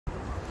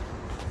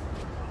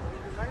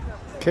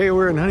Okay,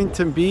 we're in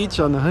Huntington Beach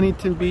on the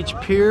Huntington Beach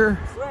Pier.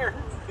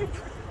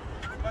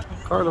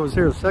 Carla was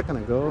here a second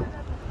ago.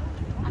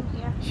 I'm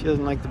here. She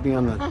doesn't like to be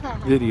on the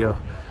video.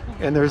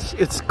 And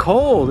it's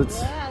cold. Yeah,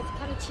 it's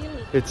kind of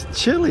chilly. It's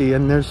chilly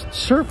and there's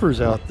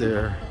surfers out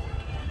there.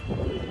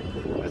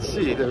 Let's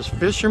see, there's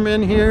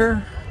fishermen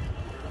here.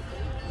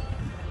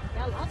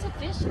 Yeah, lots of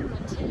fishermen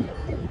too.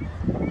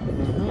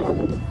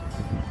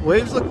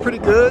 Waves look pretty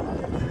good.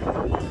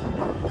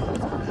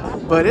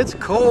 But it's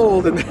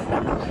cold and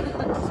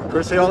of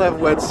course they all have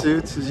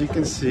wetsuits, as you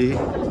can see.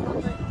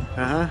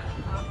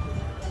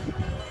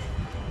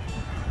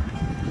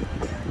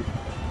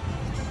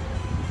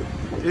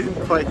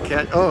 Didn't quite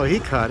catch. Oh, he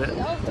caught it.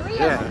 Oh, three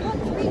Yeah. of them.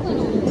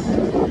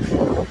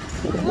 Look,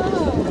 three went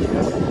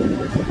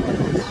over.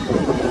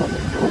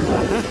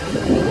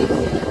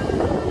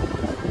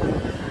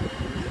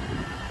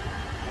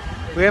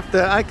 We have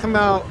to. I come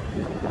out.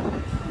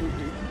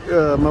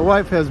 My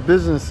wife has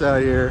business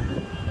out here.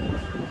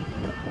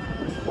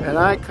 And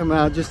I come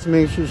out just to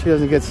make sure she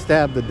doesn't get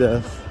stabbed to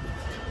death.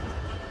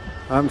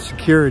 I'm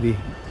security.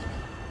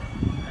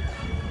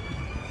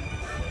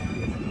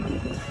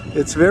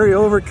 It's very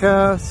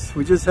overcast.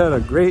 We just had a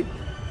great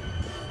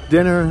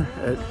dinner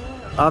at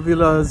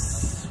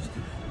Avila's.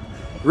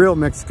 Real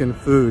Mexican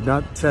food,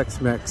 not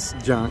Tex-Mex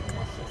junk.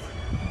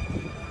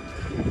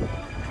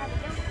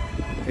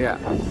 Yeah.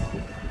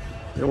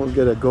 Then we'll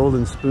get a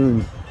golden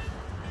spoon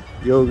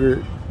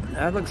yogurt.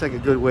 That looks like a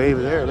good wave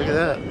there. Look at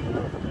that.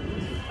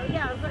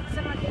 Yeah, look,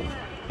 someone did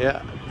that.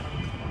 Yeah.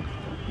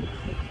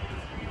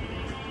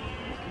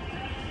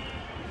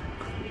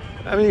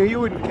 I mean, you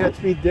wouldn't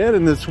catch me dead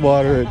in this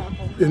water,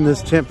 in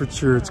this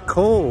temperature. It's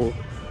cold.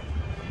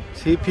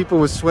 See people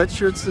with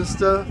sweatshirts and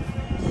stuff.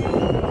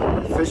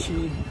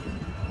 Fishy.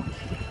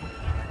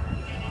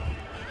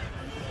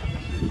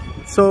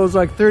 So it was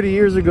like 30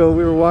 years ago,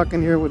 we were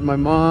walking here with my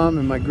mom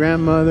and my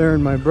grandmother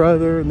and my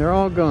brother, and they're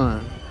all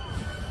gone.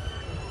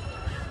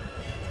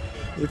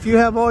 If you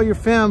have all your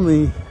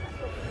family,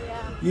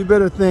 you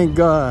better thank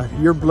God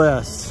you're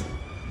blessed,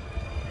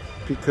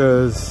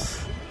 because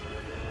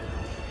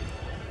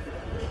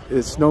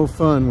it's no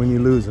fun when you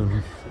lose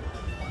them.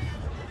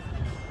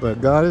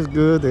 But God is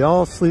good. They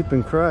all sleep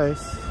in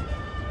Christ.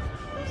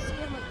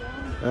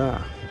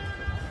 Yeah.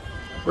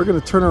 We're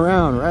going to turn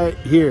around right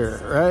here,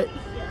 right?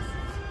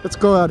 Let's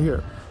go out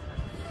here.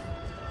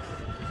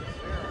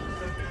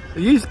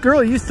 The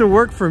girl used to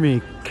work for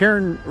me,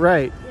 Karen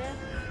Wright,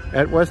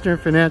 at Western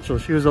Financial.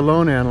 She was a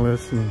loan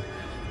analyst, and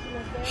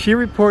she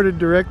reported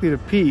directly to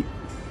Pete.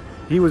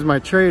 He was my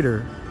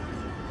trader.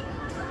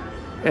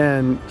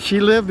 And she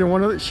lived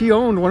in she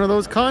owned one of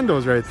those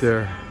condos right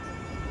there.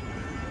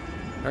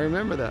 I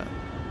remember that.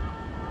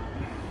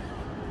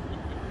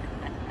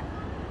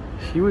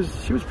 She was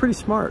pretty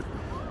smart.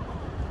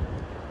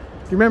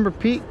 Do you remember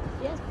Pete?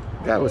 Yes.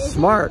 Guy was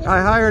smart.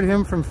 I hired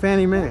him from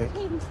Fannie Mae.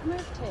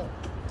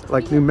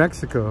 Like New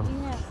Mexico.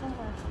 Yeah,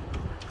 somewhere.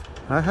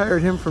 I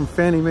hired him from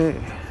Fannie Mae.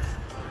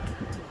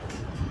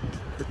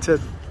 It said,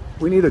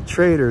 we need a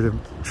trader to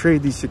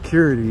trade these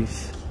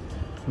securities.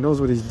 He knows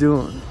what he's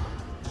doing.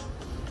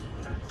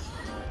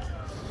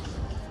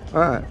 All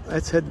right,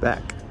 let's head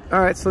back. All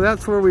right, so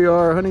that's where we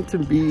are,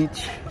 Huntington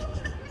Beach.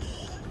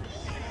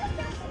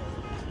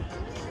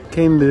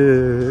 Came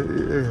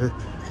to,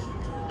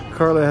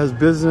 Carla has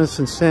business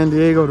in San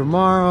Diego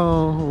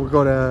tomorrow. We'll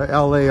go to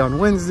LA on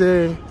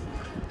Wednesday.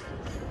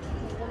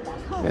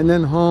 And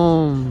then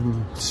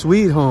home,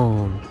 sweet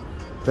home.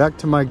 Back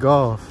to my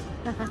golf.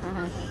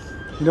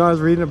 You know, I was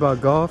reading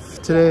about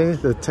golf today,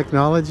 the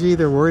technology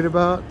they're worried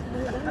about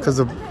because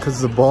of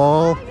the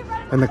ball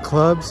and the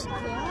clubs.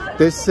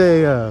 They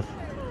say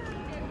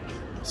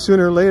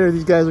sooner or later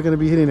these guys are going to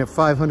be hitting at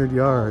 500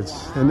 yards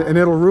and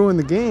it'll ruin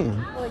the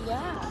game. Well,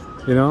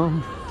 yeah. You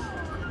know?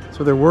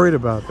 So they're worried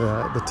about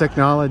that, the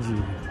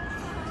technology.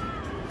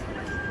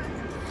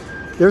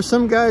 There's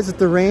some guys at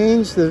the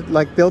range that,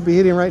 like, they'll be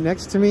hitting right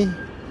next to me.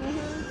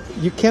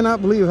 You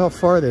cannot believe how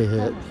far they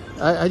hit.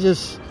 I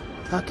just,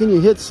 how can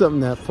you hit something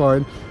that far?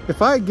 And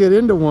if I get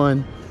into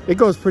one, it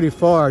goes pretty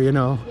far, you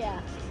know. Yeah.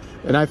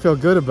 And I feel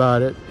good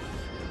about it.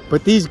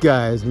 But these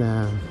guys,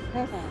 man.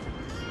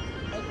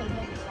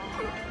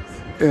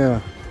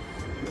 Yeah.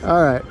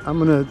 All right, I'm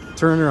gonna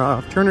turn her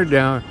off, turn her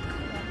down.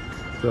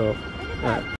 So, all right.